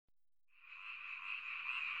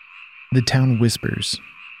The Town Whispers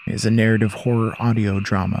is a narrative horror audio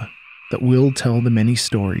drama that will tell the many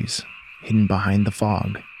stories hidden behind the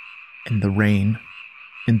fog, and the rain,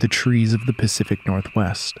 and the trees of the Pacific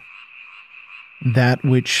Northwest. That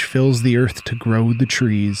which fills the earth to grow the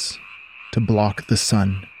trees, to block the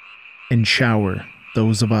sun, and shower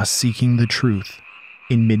those of us seeking the truth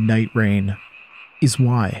in midnight rain, is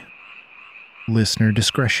why listener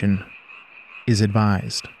discretion is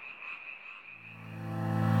advised.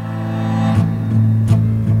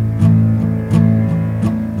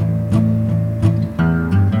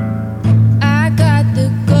 I got the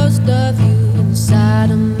ghost of you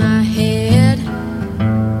inside of my head.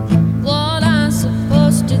 What I'm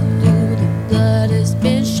supposed to do, the blood has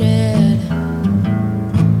been shed.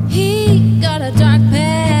 He got a dark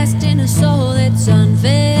past in a soul that's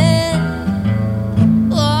unfed.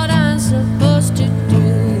 What I'm supposed to do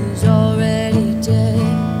is already dead.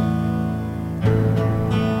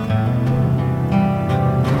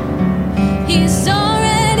 He's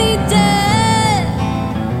already dead.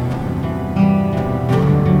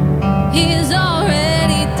 He's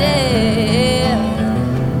already dead.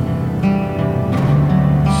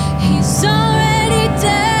 He's already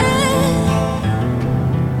dead.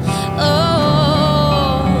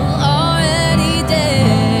 Oh, already dead.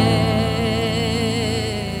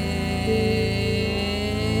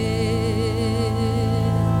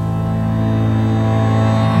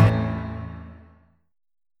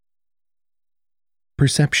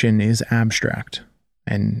 Perception is abstract,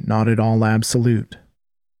 and not at all absolute.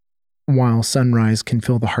 While sunrise can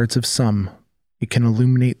fill the hearts of some, it can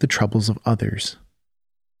illuminate the troubles of others.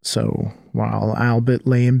 So, while Albert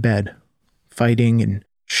lay in bed, fighting and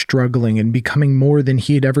struggling and becoming more than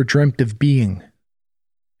he had ever dreamt of being,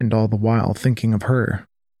 and all the while thinking of her,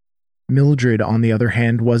 Mildred, on the other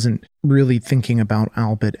hand, wasn't really thinking about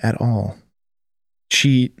Albert at all.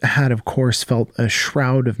 She had, of course, felt a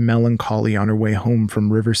shroud of melancholy on her way home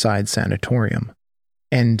from Riverside Sanatorium.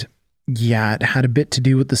 And, yeah, it had a bit to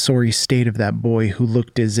do with the sorry state of that boy who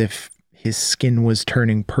looked as if his skin was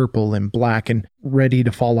turning purple and black and ready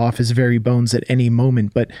to fall off his very bones at any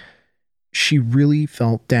moment, but she really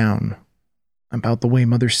felt down about the way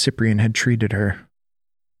Mother Cyprian had treated her.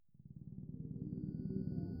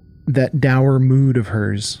 That dour mood of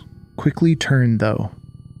hers quickly turned, though,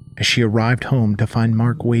 as she arrived home to find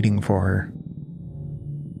Mark waiting for her.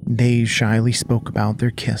 They shyly spoke about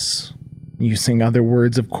their kiss, using other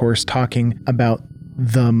words, of course, talking about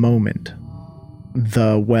the moment,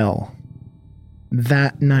 the well,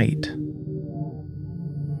 that night.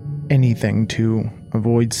 Anything to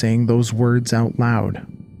avoid saying those words out loud,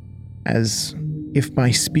 as if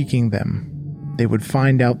by speaking them, they would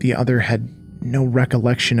find out the other had no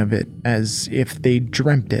recollection of it, as if they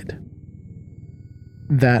dreamt it.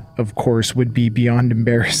 That, of course, would be beyond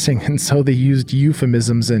embarrassing, and so they used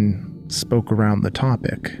euphemisms and spoke around the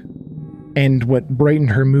topic. And what brightened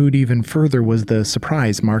her mood even further was the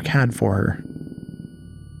surprise Mark had for her.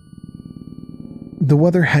 The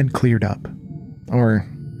weather had cleared up, or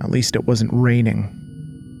at least it wasn't raining,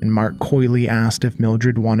 and Mark coyly asked if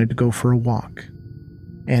Mildred wanted to go for a walk.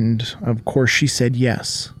 And, of course, she said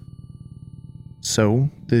yes. So,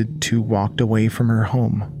 the two walked away from her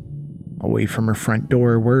home, away from her front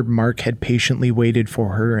door where Mark had patiently waited for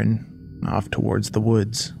her, and off towards the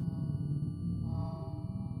woods.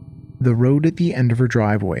 The road at the end of her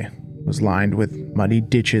driveway was lined with muddy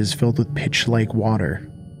ditches filled with pitch-like water,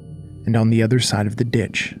 and on the other side of the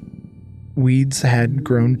ditch, weeds had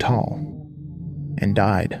grown tall and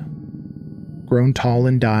died. Grown tall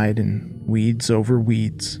and died, and weeds over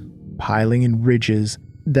weeds, piling in ridges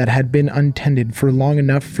that had been untended for long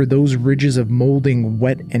enough for those ridges of molding,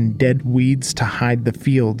 wet, and dead weeds to hide the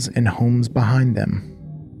fields and homes behind them.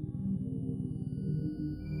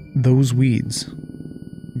 Those weeds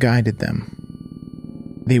guided them.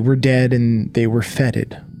 They were dead and they were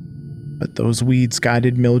fetid, but those weeds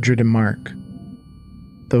guided Mildred and Mark.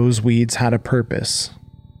 Those weeds had a purpose.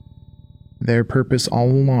 Their purpose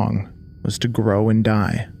all along was to grow and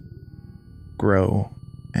die. Grow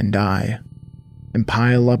and die, and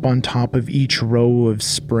pile up on top of each row of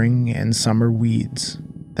spring and summer weeds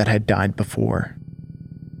that had died before.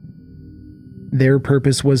 Their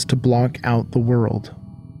purpose was to block out the world,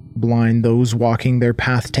 blind those walking their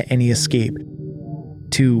path to any escape,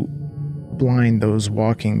 to blind those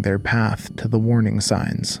walking their path to the warning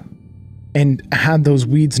signs. And had those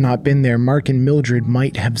weeds not been there, Mark and Mildred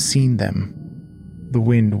might have seen them. The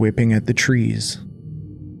wind whipping at the trees,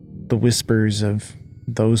 the whispers of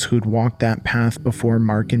those who'd walked that path before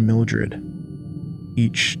Mark and Mildred,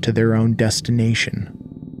 each to their own destination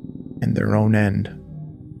and their own end.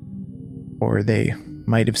 Or they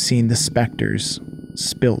might have seen the specters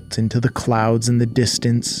spilt into the clouds in the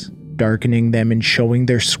distance, darkening them and showing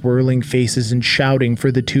their swirling faces and shouting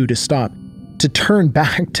for the two to stop, to turn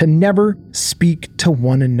back, to never speak to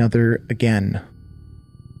one another again.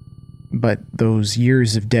 But those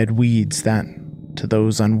years of dead weeds that, to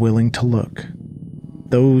those unwilling to look,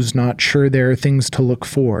 those not sure there are things to look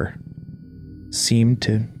for, seemed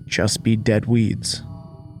to just be dead weeds,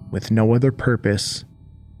 with no other purpose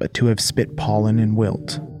but to have spit pollen and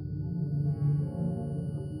wilt.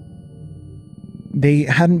 They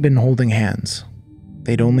hadn't been holding hands.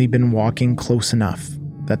 They'd only been walking close enough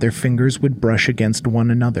that their fingers would brush against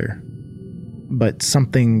one another. But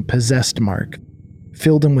something possessed Mark,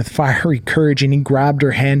 filled him with fiery courage, and he grabbed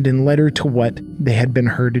her hand and led her to what they had been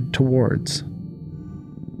herded towards.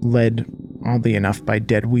 Led, oddly enough, by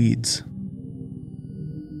dead weeds.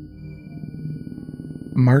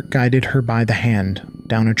 Mark guided her by the hand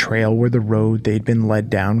down a trail where the road they'd been led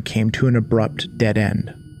down came to an abrupt dead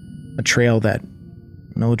end, a trail that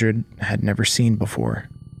Mildred had never seen before.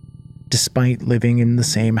 Despite living in the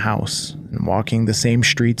same house and walking the same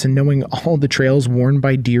streets and knowing all the trails worn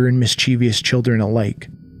by deer and mischievous children alike,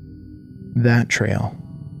 that trail,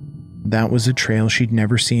 that was a trail she'd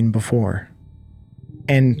never seen before.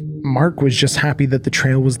 And Mark was just happy that the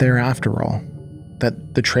trail was there after all,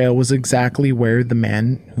 that the trail was exactly where the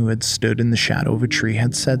man who had stood in the shadow of a tree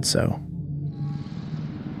had said so.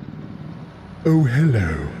 Oh,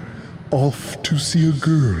 hello. Off to see a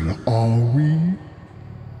girl, are we?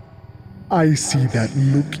 I see that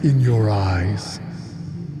look in your eyes.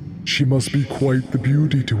 She must be quite the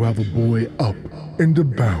beauty to have a boy up and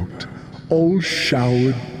about, all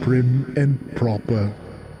showered, prim and proper.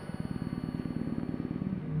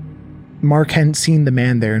 Mark hadn't seen the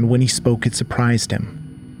man there, and when he spoke it surprised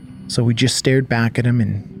him, so he just stared back at him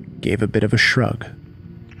and gave a bit of a shrug.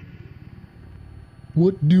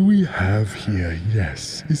 What do we have here?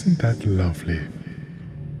 Yes, isn't that lovely?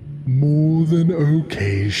 More than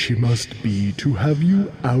okay she must be to have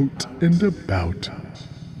you out and about.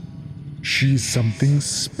 She's something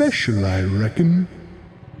special, I reckon.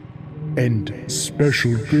 And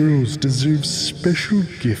special girls deserve special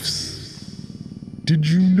gifts. Did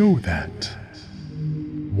you know that?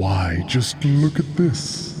 Why, just look at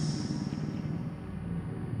this.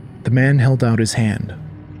 The man held out his hand,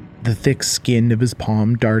 the thick skin of his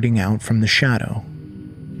palm darting out from the shadow.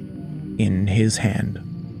 In his hand,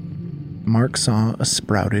 Mark saw a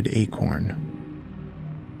sprouted acorn.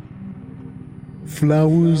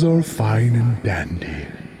 Flowers are fine and dandy,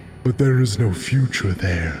 but there is no future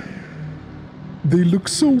there. They look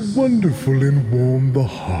so wonderful and warm the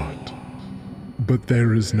heart, but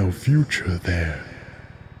there is no future there.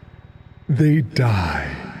 They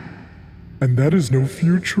die, and that is no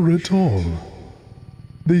future at all.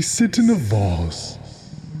 They sit in a vase.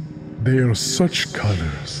 They are such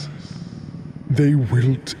colors. They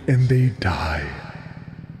wilt and they die.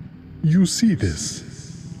 You see this?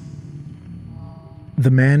 The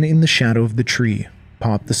man in the shadow of the tree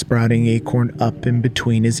popped the sprouting acorn up in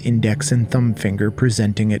between his index and thumb finger,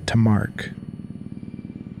 presenting it to Mark.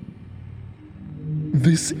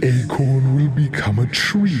 This acorn will become a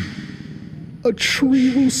tree. A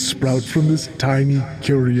tree will sprout from this tiny,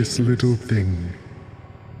 curious little thing.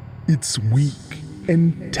 It's weak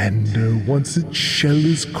and tender once its shell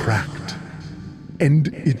is cracked. And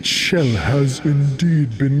its shell has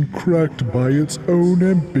indeed been cracked by its own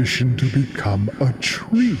ambition to become a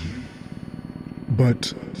tree.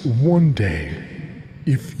 But one day,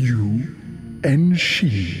 if you and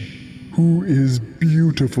she, who is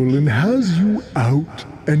beautiful and has you out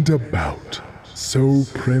and about, so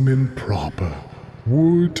prim and proper,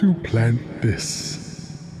 were to plant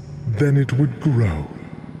this, then it would grow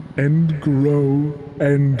and grow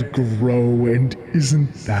and grow, and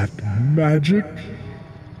isn't that magic?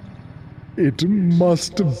 It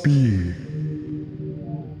must be.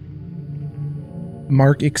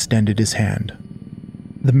 Mark extended his hand.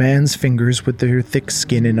 The man's fingers, with their thick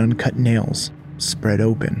skin and uncut nails, spread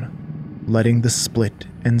open, letting the split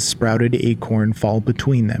and sprouted acorn fall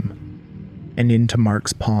between them and into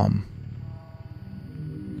Mark's palm.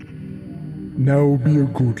 Now be a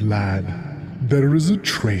good lad. There is a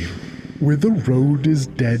trail where the road is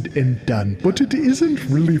dead and done, but it isn't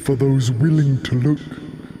really for those willing to look.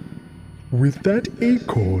 With that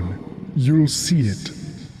acorn, you'll see it.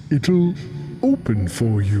 It'll open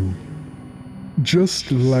for you.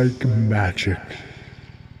 Just like magic.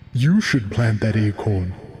 You should plant that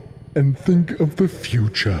acorn and think of the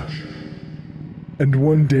future. And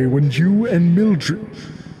one day when you and Mildred,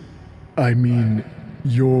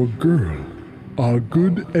 your girl, are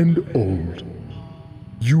good and old,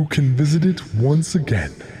 you can visit it once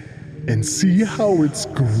again and see how it's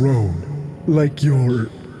grown, like your,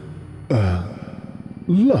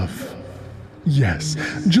 love. Yes,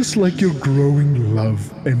 just like your growing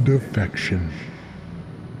love and affection.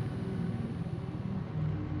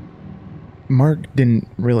 Mark didn't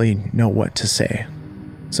really know what to say,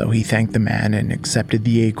 so he thanked the man and accepted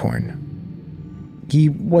the acorn. He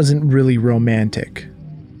wasn't really romantic,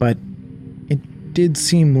 but it did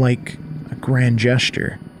seem like a grand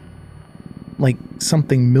gesture, like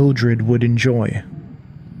something Mildred would enjoy.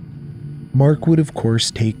 Mark would of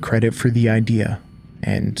course take credit for the idea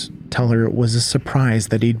and tell her it was a surprise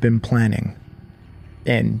that he'd been planning.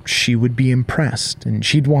 And she would be impressed, and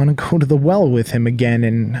she'd want to go to the well with him again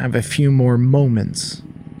and have a few more moments.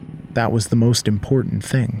 That was the most important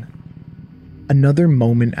thing. Another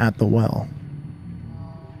moment at the well.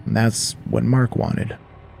 That's what Mark wanted.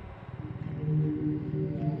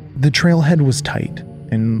 The trailhead was tight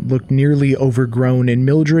and looked nearly overgrown, and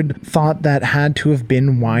Mildred thought that had to have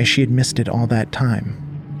been why she had missed it all that time.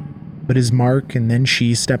 But as Mark and then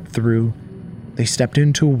she stepped through, they stepped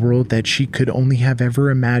into a world that she could only have ever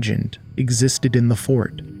imagined existed in the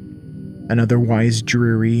fort, an otherwise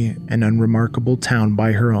dreary and unremarkable town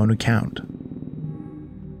by her own account.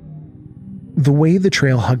 The way the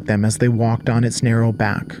trail hugged them as they walked on its narrow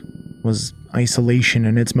back was isolation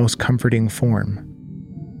in its most comforting form.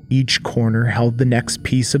 Each corner held the next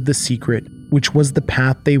piece of the secret, which was the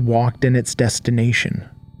path they walked and its destination.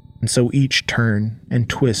 And so each turn and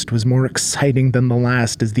twist was more exciting than the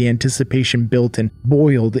last as the anticipation built and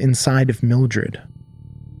boiled inside of Mildred.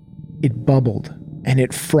 It bubbled and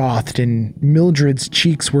it frothed, and Mildred's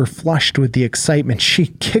cheeks were flushed with the excitement. She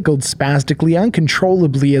giggled spastically,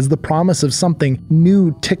 uncontrollably, as the promise of something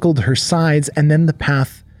new tickled her sides, and then the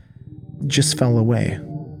path just fell away.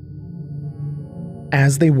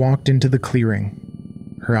 As they walked into the clearing,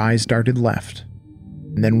 her eyes darted left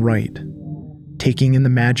and then right, taking in the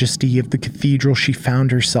majesty of the cathedral she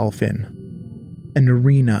found herself in, an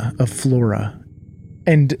arena of flora,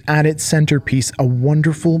 and at its centerpiece a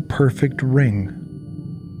wonderful, perfect ring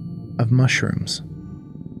of mushrooms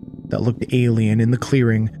that looked alien in the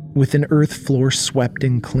clearing, with an earth floor swept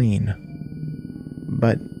and clean.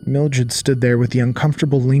 But Mildred stood there with the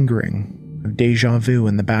uncomfortable lingering of déjà vu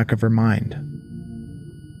in the back of her mind.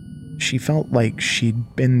 She felt like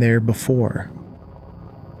she'd been there before.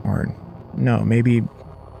 Or no, maybe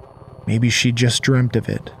she just dreamt of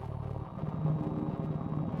it.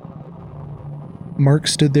 Mark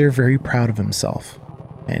stood there very proud of himself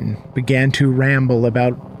and began to ramble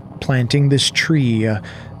about planting this tree.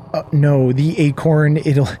 No, the acorn,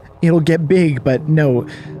 it'll get big, but no,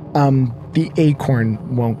 the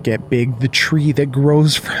acorn won't get big. The tree that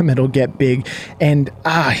grows from it'll get big. And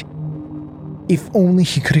if only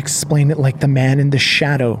he could explain it like the man in the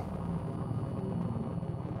shadow.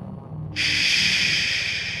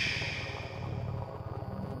 Shh.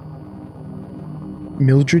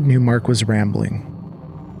 Mildred knew Mark was rambling.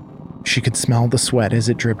 She could smell the sweat as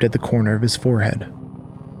it dripped at the corner of his forehead.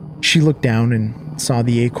 She looked down and saw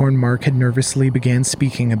the acorn Mark had nervously began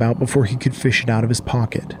speaking about before he could fish it out of his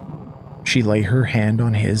pocket. She lay her hand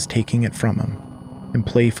on his, taking it from him, and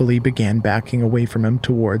playfully began backing away from him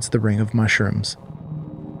towards the ring of mushrooms.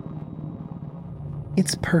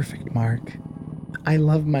 It's perfect, Mark. I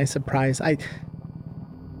love my surprise. I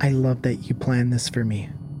love that you planned this for me.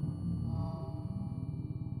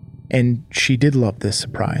 And she did love this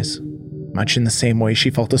surprise, much in the same way she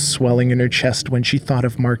felt a swelling in her chest when she thought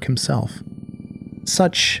of Mark himself.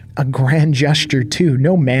 Such a grand gesture, too.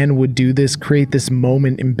 No man would do this, create this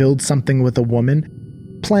moment and build something with a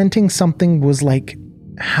woman. Planting something was like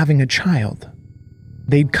having a child.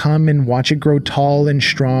 They'd come and watch it grow tall and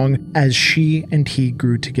strong as she and he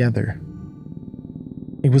grew together.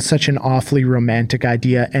 It was such an awfully romantic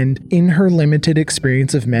idea, and in her limited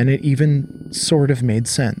experience of men, it even sort of made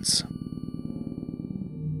sense.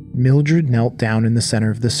 Mildred knelt down in the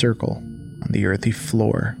center of the circle, on the earthy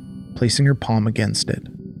floor, placing her palm against it.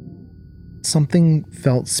 Something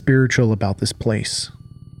felt spiritual about this place,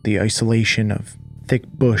 the isolation of thick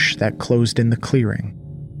bush that closed in the clearing,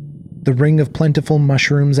 the ring of plentiful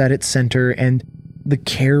mushrooms at its center, and the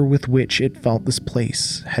care with which it felt this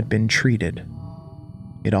place had been treated.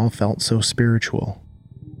 It all felt so spiritual,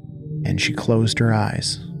 and she closed her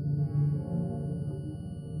eyes.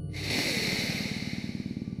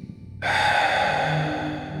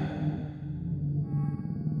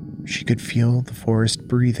 She could feel the forest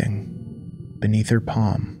breathing beneath her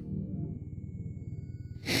palm.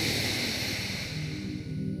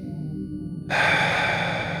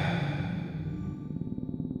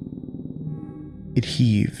 It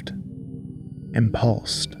heaved and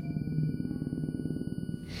pulsed.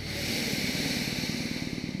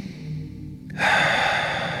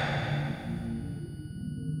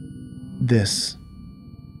 This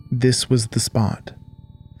was the spot.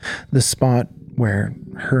 The spot where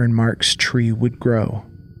her and Mark's tree would grow.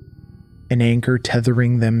 An anchor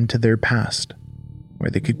tethering them to their past, where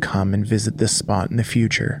they could come and visit this spot in the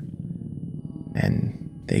future.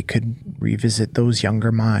 And they could revisit those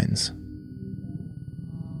younger minds.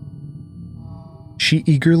 She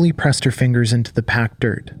eagerly pressed her fingers into the packed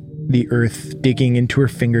dirt, the earth digging into her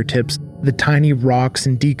fingertips, the tiny rocks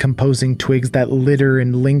and decomposing twigs that litter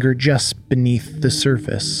and linger just beneath the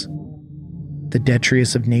surface. The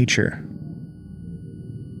detritus of nature.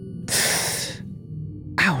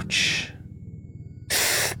 Ouch.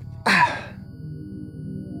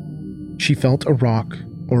 She felt a rock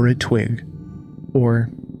or a twig or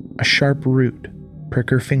a sharp root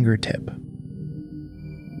prick her fingertip.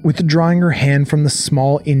 Withdrawing her hand from the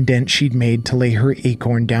small indent she'd made to lay her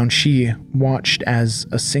acorn down, she watched as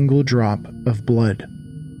a single drop of blood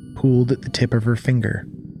pooled at the tip of her finger,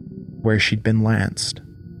 where she'd been lanced.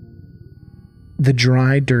 The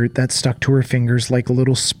dry dirt that stuck to her fingers like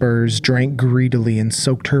little spurs drank greedily and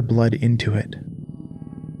soaked her blood into it.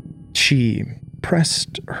 She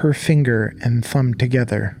pressed her finger and thumb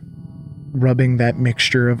together, rubbing that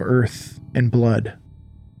mixture of earth and blood.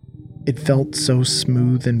 It felt so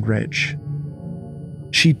smooth and rich.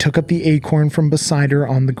 She took up the acorn from beside her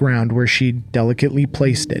on the ground where she'd delicately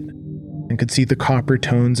placed it, and could see the copper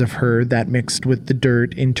tones of her that mixed with the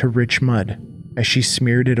dirt into rich mud as she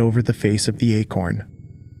smeared it over the face of the acorn.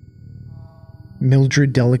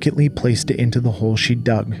 Mildred delicately placed it into the hole she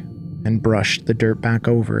dug and brushed the dirt back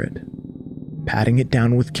over it, patting it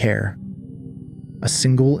down with care. A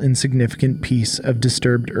single insignificant piece of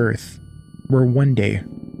disturbed earth where one day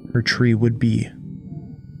her tree would be.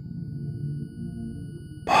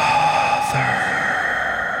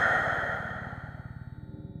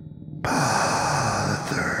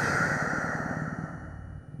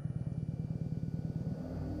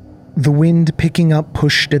 The wind picking up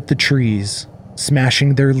pushed at the trees,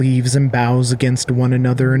 smashing their leaves and boughs against one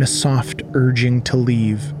another in a soft urging to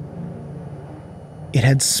leave. It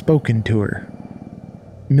had spoken to her.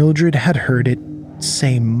 Mildred had heard it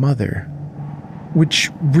say mother, which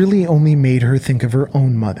really only made her think of her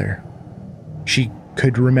own mother. She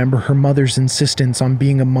could remember her mother's insistence on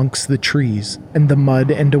being amongst the trees and the mud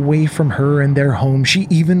and away from her and their home. She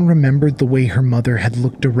even remembered the way her mother had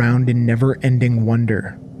looked around in never-ending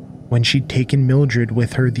wonder when she'd taken Mildred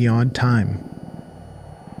with her the odd time.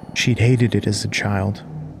 She'd hated it as a child.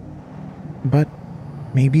 But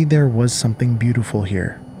maybe there was something beautiful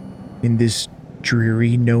here, in this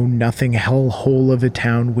dreary, know-nothing hellhole of a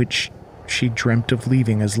town which she dreamt of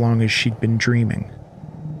leaving as long as she'd been dreaming.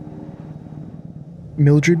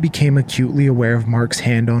 Mildred became acutely aware of Mark's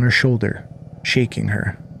hand on her shoulder, shaking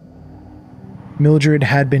her. Mildred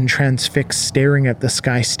had been transfixed, staring at the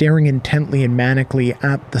sky, staring intently and manically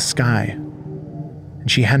at the sky. And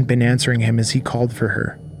she hadn't been answering him as he called for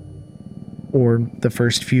her, or the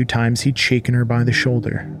first few times he'd shaken her by the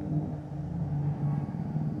shoulder.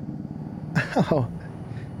 Oh,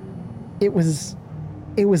 it was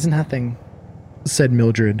nothing, said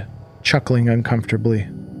Mildred, chuckling uncomfortably.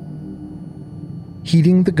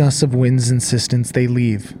 Heeding the gusts of wind's insistence they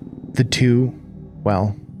leave, the two,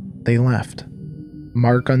 well, they left.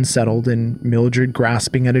 Mark unsettled and Mildred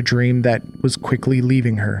grasping at a dream that was quickly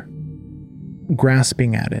leaving her.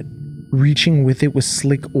 Grasping at it, reaching with it with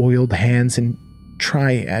slick oiled hands, and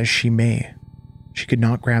try as she may, she could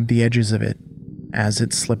not grab the edges of it as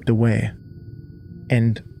it slipped away.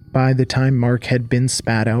 And by the time Mark had been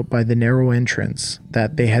spat out by the narrow entrance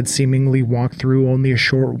that they had seemingly walked through only a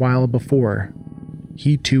short while before,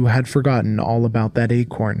 he too had forgotten all about that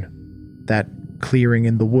acorn, that clearing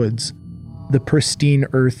in the woods, the pristine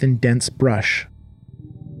earth and dense brush.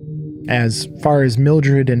 As far as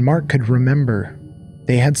Mildred and Mark could remember,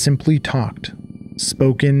 they had simply talked,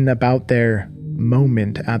 spoken about their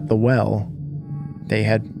moment at the well. They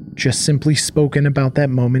had just simply spoken about that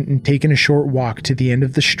moment and taken a short walk to the end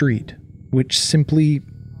of the street, which simply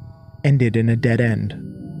ended in a dead end.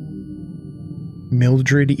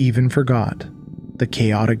 Mildred even forgot the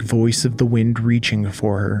chaotic voice of the wind reaching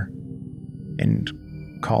for her and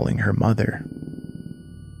calling her mother.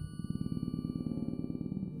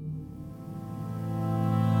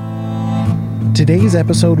 Today's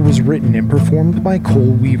episode was written and performed by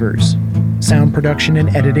Cole Weavers. Sound production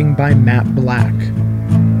and editing by Matt Black.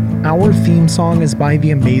 Our theme song is by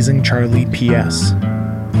the amazing Charlie P.S.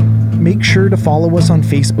 Make sure to follow us on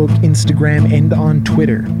Facebook, Instagram, and on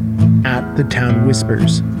Twitter @The Town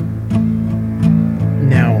Whispers.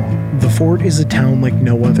 fort is a town like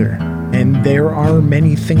no other, and there are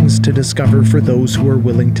many things to discover for those who are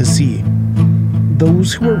willing to see.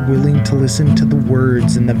 Those who are willing to listen to the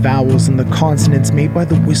words and the vowels and the consonants made by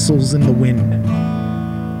the whistles in the wind.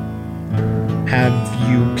 Have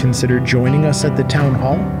you considered joining us at the town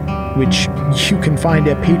hall, which you can find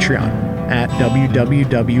at Patreon at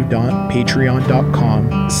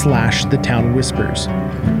www.patreon.com/thetownwhispers.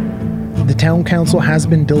 The town council has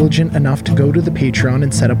been diligent enough to go to the Patreon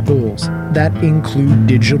and set up goals that include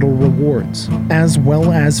digital rewards, as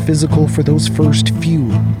well as physical for those first few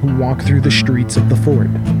who walk through the streets of the fort.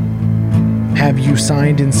 Have you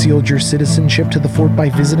signed and sealed your citizenship to the fort by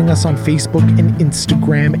visiting us on Facebook and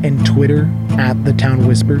Instagram and Twitter at The Town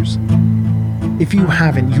Whispers? If you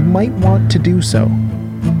haven't, you might want to do so.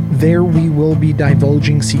 There we will be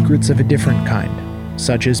divulging secrets of a different kind,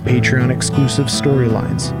 such as Patreon-exclusive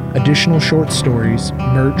storylines, additional short stories,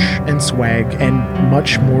 merch and swag, and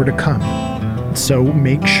much more to come. So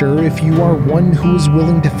make sure if you are one who is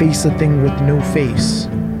willing to face a thing with no face,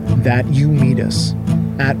 that you meet us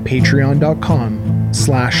at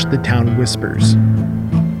patreon.com/thetownwhispers.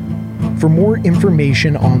 For more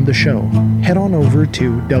information on the show, head on over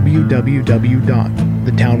to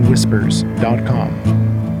www.thetownwhispers.com.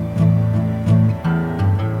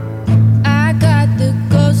 I got the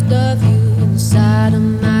ghost of you inside of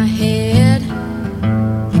my head.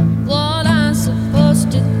 What I'm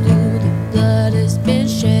supposed to do, the blood has been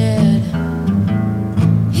shed.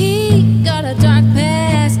 He got a dark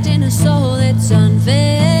past and a soul that's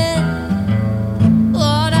unfed.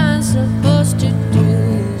 What I'm supposed to do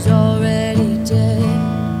is already dead.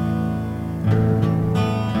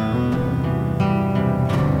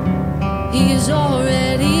 He is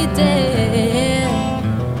already dead.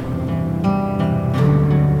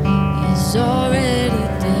 He's already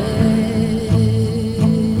dead.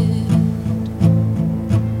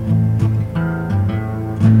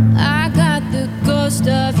 I got the ghost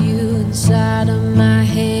of you inside of my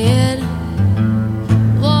head.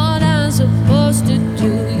 What I'm supposed to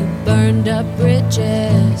do, you burned up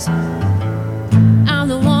bridges. I'm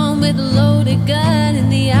the one with the loaded gun.